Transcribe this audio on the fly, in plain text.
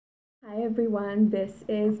Hi everyone, this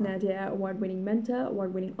is Nadia, award-winning mentor,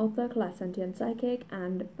 award-winning author, clairsentient psychic,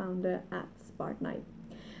 and founder at Spartanite.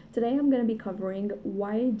 Today I'm going to be covering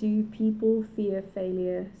why do people fear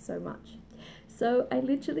failure so much. So I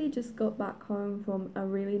literally just got back home from a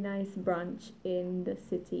really nice brunch in the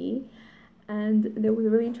city, and there was a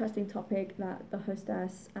really interesting topic that the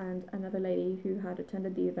hostess and another lady who had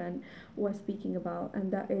attended the event were speaking about,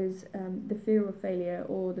 and that is the fear of failure,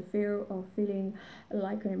 or the fear of feeling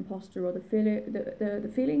like an imposter, or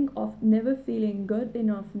the feeling of never feeling good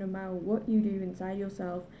enough no matter what you do inside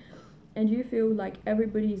yourself, and you feel like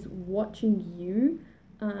everybody's watching you,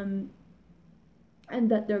 and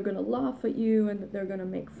that they're gonna laugh at you and that they're gonna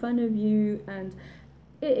make fun of you. And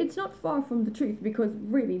it's not far from the truth, because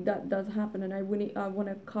really that does happen, and I want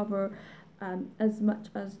to cover as much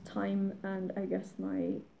as time and I guess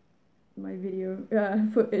my video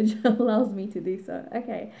footage allows me to do so.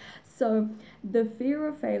 Okay, so the fear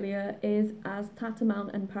of failure is as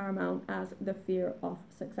tantamount and paramount as the fear of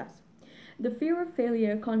success. The fear of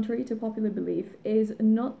failure, contrary to popular belief, is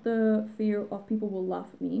not the fear of people will laugh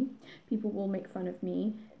at me, people will make fun of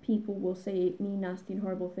me, people will say mean, nasty, and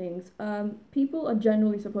horrible things. People are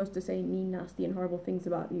generally supposed to say mean, nasty, and horrible things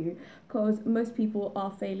about you, because most people are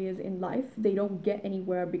failures in life. They don't get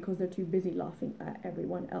anywhere because they're too busy laughing at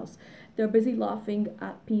everyone else. They're busy laughing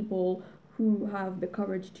at people who have the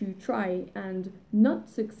courage to try and not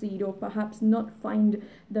succeed, or perhaps not find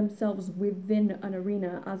themselves within an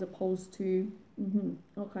arena, as opposed to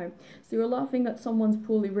okay, so you're laughing at someone's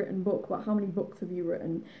poorly written book, but how many books have you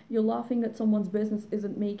written? You're laughing at someone's business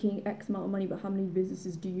isn't making X amount of money, but how many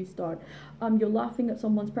businesses do you start? You're laughing at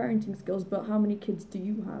someone's parenting skills, but how many kids do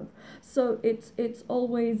you have? So it's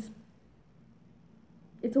always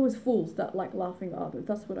fools that like laughing at others.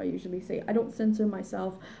 That's what I usually say. I don't censor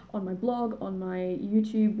myself on my blog, on my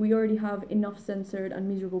YouTube. We already have enough censored and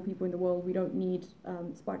miserable people in the world. We don't need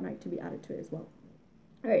Spartanite to be added to it as well.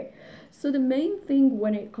 Alright, so the main thing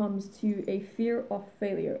when it comes to a fear of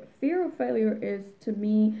failure is, to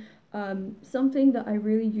me, something that I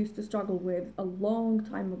really used to struggle with a long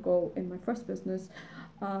time ago in my first business.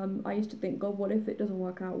 I used to think, God, what if it doesn't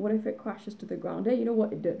work out? What if it crashes to the ground? Hey, you know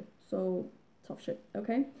what? It did. So tough shit,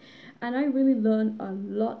 okay? And I really learned a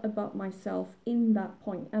lot about myself in that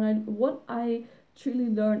point. And what I truly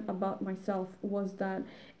learned about myself was that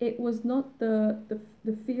it was not the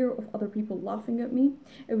fear of other people laughing at me.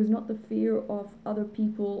 It was not the fear of other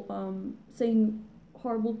people saying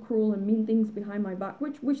horrible, cruel, and mean things behind my back,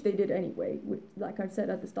 which they did anyway. Which, like I've said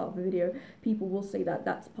at the start of the video, people will say that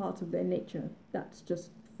that's part of their nature. That's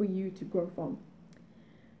just for you to grow from.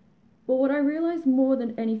 But what I realized more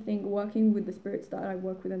than anything, working with the spirits that I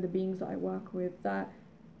work with and the beings that I work with, that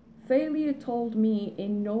failure told me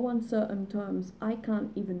in no uncertain terms, I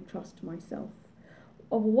can't even trust myself.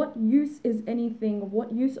 Of what use is anything? Of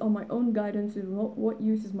what use are my own guidance? Of what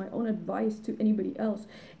use is my own advice to anybody else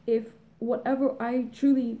if whatever I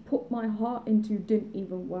truly put my heart into didn't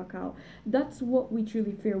even work out? That's what we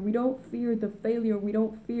truly fear. We don't fear the failure. We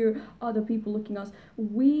don't fear other people looking at us.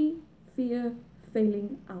 We fear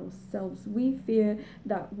failing ourselves. We fear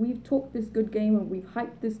that we've talked this good game and we've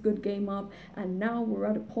hyped this good game up, and now we're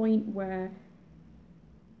at a point where,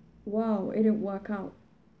 wow, it didn't work out.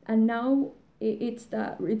 And now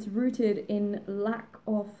it's rooted in lack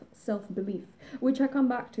of self-belief, which I come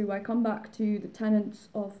back to. I come back to the tenets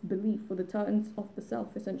of belief, or the tenets of the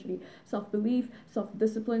self, essentially. Self-belief,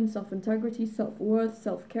 self-discipline, self-integrity, self-worth,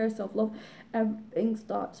 self-care, self-love. Everything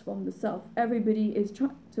starts from the self. Everybody is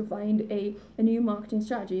trying to find a new marketing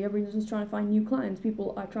strategy. Everyone's just trying to find new clients.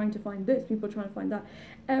 People are trying to find this. People are trying to find that.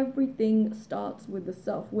 Everything starts with the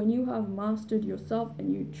self. When you have mastered yourself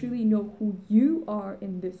and you truly know who you are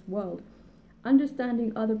in this world,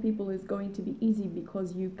 understanding other people is going to be easy,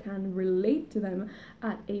 because you can relate to them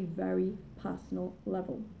at a very personal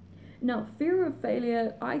level. Now, fear of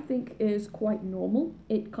failure, I think, is quite normal.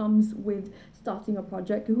 It comes with starting a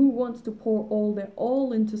project. Who wants to pour all their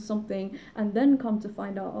all into something and then come to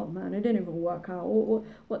find out, oh man, it didn't even work out, or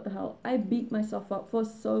what the hell? I beat myself up for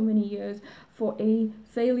so many years for a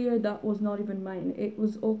failure that was not even mine. It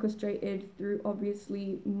was orchestrated through,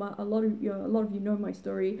 obviously, a lot of you know my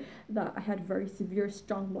story, that I had very severe,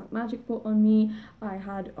 strong black magic put on me. I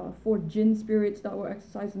had 4 jinn spirits that were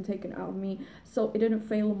exorcised and taken out of me. So it didn't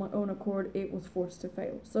fail on my own accord, it was forced to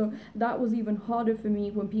fail. So that was even harder for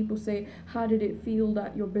me. When people say, how did it feel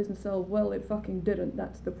that your business sell? Well, it fucking didn't.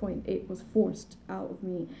 That's the point. It was forced out of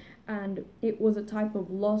me. And it was a type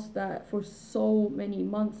of loss that for so many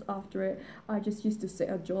months after it, I just used to sit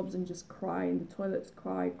at jobs and just cry in the toilets,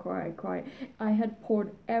 cry. I had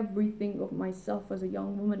poured everything of myself as a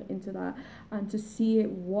young woman into that, and to see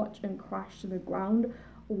it watch and crash to the ground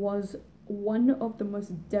was one of the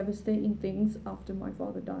most devastating things after my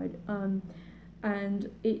father died. And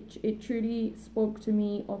it truly spoke to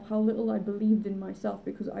me of how little I believed in myself,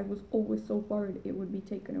 because I was always so worried it would be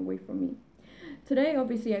taken away from me. Today,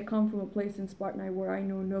 obviously, I come from a place in Spartanite where I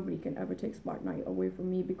know nobody can ever take Spartanite away from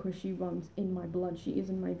me, because she runs in my blood, she is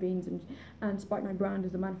in my veins, and Spartanite brand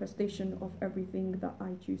is a manifestation of everything that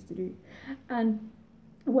I choose to do. And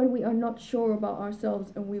when we are not sure about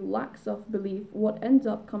ourselves and we lack self-belief, what ends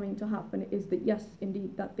up coming to happen is that, yes,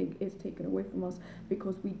 indeed, that thing is taken away from us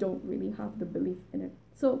because we don't really have the belief in it.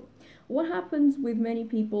 So what happens with many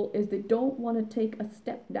people is they don't want to take a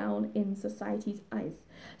step down in society's eyes.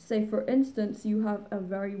 Say, for instance, you have a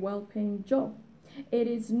very well-paying job. It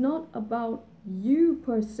is not about you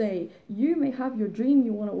per se. You may have your dream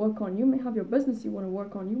you want to work on. You may have your business you want to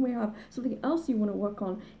work on. You may have something else you want to work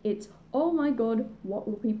on. It's, oh my God, what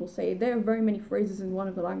will people say? There are very many phrases in one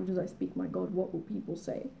of the languages I speak, my God, what will people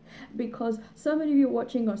say? Because so many of you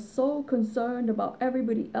watching are so concerned about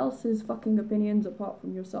everybody else's fucking opinions apart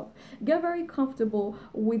from yourself. Get very comfortable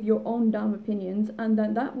with your own damn opinions, and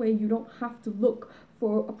then that way you don't have to look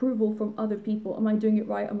for approval from other people. Am I doing it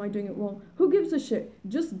right? Am I doing it wrong? Who gives a shit?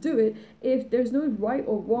 Just do it. If there's no right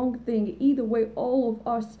or wrong thing, either way, all of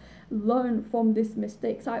us learn from these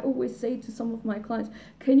mistakes. I always say to some of my clients,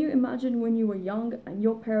 can you imagine when you were young and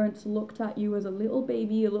your parents looked at you as a little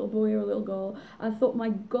baby, a little boy or a little girl, and thought, my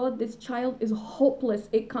God, this child is hopeless,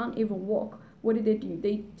 it can't even walk. What did they do?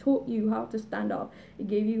 They taught you how to stand up. They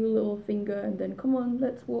gave you a little finger and then, come on,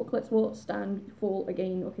 let's walk, stand, fall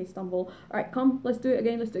again, okay, stumble. All right, come, let's do it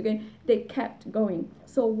again. They kept going.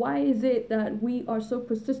 So why is it that we are so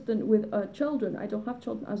persistent with children? I don't have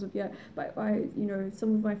children as of yet, but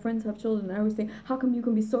some of my friends have children, and I always think, how come you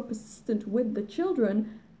can be so persistent with the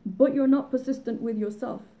children, but you're not persistent with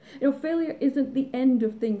yourself? Failure isn't the end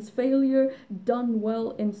of things. Failure done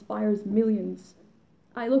well inspires millions.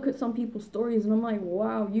 I look at some people's stories and I'm like,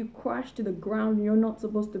 wow, you crashed to the ground and you're not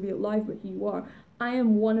supposed to be alive, but here you are. I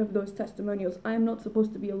am one of those testimonials. I am not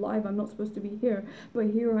supposed to be alive. I'm not supposed to be here, but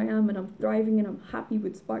here I am, and I'm thriving, and I'm happy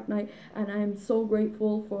with Spartanite, and I am so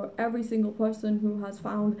grateful for every single person who has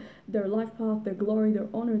found their life path, their glory, their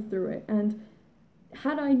honor through it. And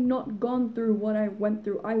had I not gone through what I went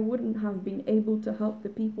through, I wouldn't have been able to help the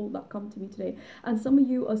people that come to me today. And some of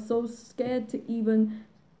you are so scared to even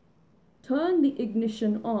turn the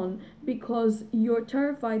ignition on because you're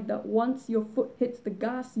terrified that once your foot hits the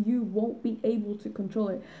gas, you won't be able to control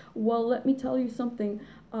it. Well, let me tell you something.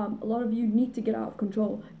 A lot of you need to get out of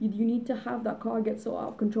control. You need to have that car get so out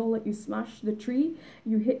of control that you smash the tree,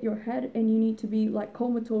 you hit your head, and you need to be like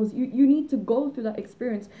comatose. You need to go through that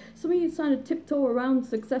experience. Some of you trying to tiptoe around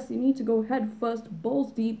success. You need to go head first,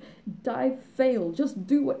 balls deep, dive, fail. Just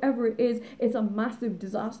do whatever it is. It's a massive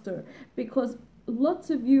disaster, because lots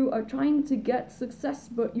of you are trying to get success,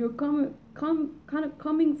 but you're kind of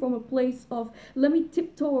coming from a place of, let me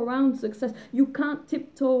tiptoe around success. You can't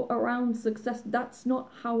tiptoe around success. That's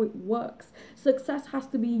not how it works. Success has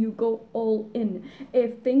to be you go all in.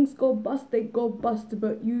 If things go bust, they go bust.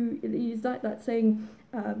 But is that saying,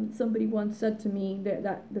 somebody once said to me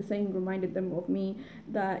that the saying reminded them of me,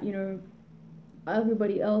 that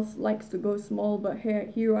everybody else likes to go small, but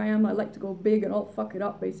here I am, I like to go big and I'll fuck it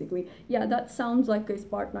up, basically. Yeah, that sounds like a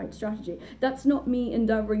Spartanite strategy. That's not me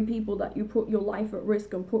endeavoring people that you put your life at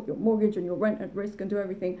risk and put your mortgage and your rent at risk and do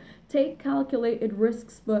everything. Take calculated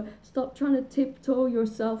risks, but stop trying to tiptoe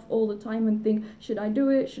yourself all the time and think, should I do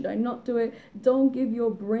it? Should I not do it? Don't give your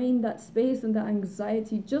brain that space and that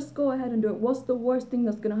anxiety. Just go ahead and do it. What's the worst thing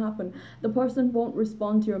that's going to happen? The person won't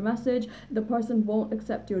respond to your message. The person won't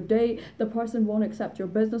accept your date. The person won't accept your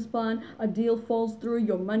business plan. A deal falls through,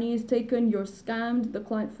 your money is taken, you're scammed, the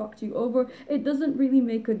client fucked you over. It doesn't really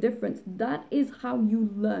make a difference. That is how you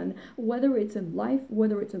learn. Whether it's in life,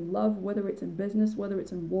 whether it's in love, whether it's in business, whether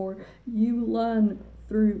it's in war, you learn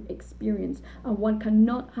through experience. And one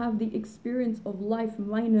cannot have the experience of life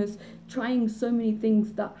minus trying so many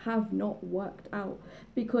things that have not worked out,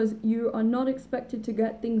 because you are not expected to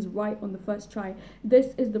get things right on the first try.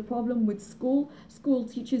 This is the problem with school. School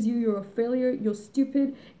teaches you you're a failure, you're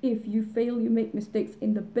stupid. If you fail, you make mistakes.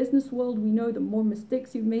 In the business world, we know the more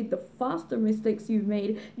mistakes you've made, the faster mistakes you've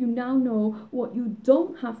made. You now know what you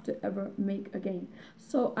don't have to ever make again.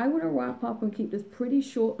 So I want to wrap up and keep this pretty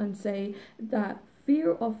short and say that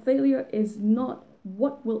fear of failure is not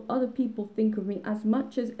what will other people think of me. As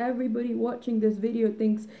much as everybody watching this video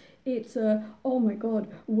thinks it's oh my god,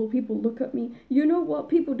 will people look at me? You know what?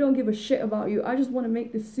 People don't give a shit about you. I just want to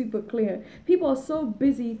make this super clear. People are so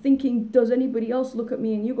busy thinking, does anybody else look at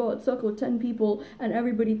me? And you got a circle of 10 people and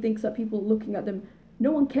everybody thinks that people are looking at them. No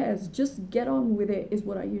one cares. Just get on with it is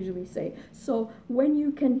what I usually say. So when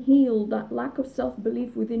you can heal that lack of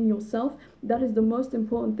self-belief within yourself, that is the most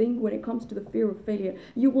important thing when it comes to the fear of failure.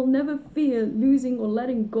 You will never fear losing or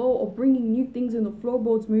letting go or bringing new things in the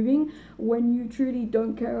floorboards moving when you truly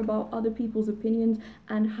don't care about other people's opinions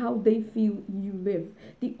and how they feel you live.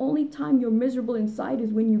 The only time you're miserable inside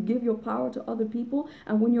is when you give your power to other people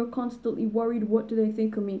and when you're constantly worried, what do they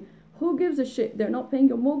think of me? Who gives a shit? They're not paying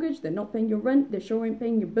your mortgage, they're not paying your rent, they sure ain't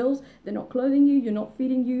paying your bills, they're not clothing you, you're not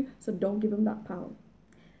feeding you, so don't give them that power.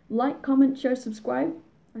 Like, comment, share, subscribe.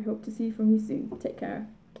 I hope to see you from you soon. Take care.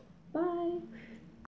 Bye.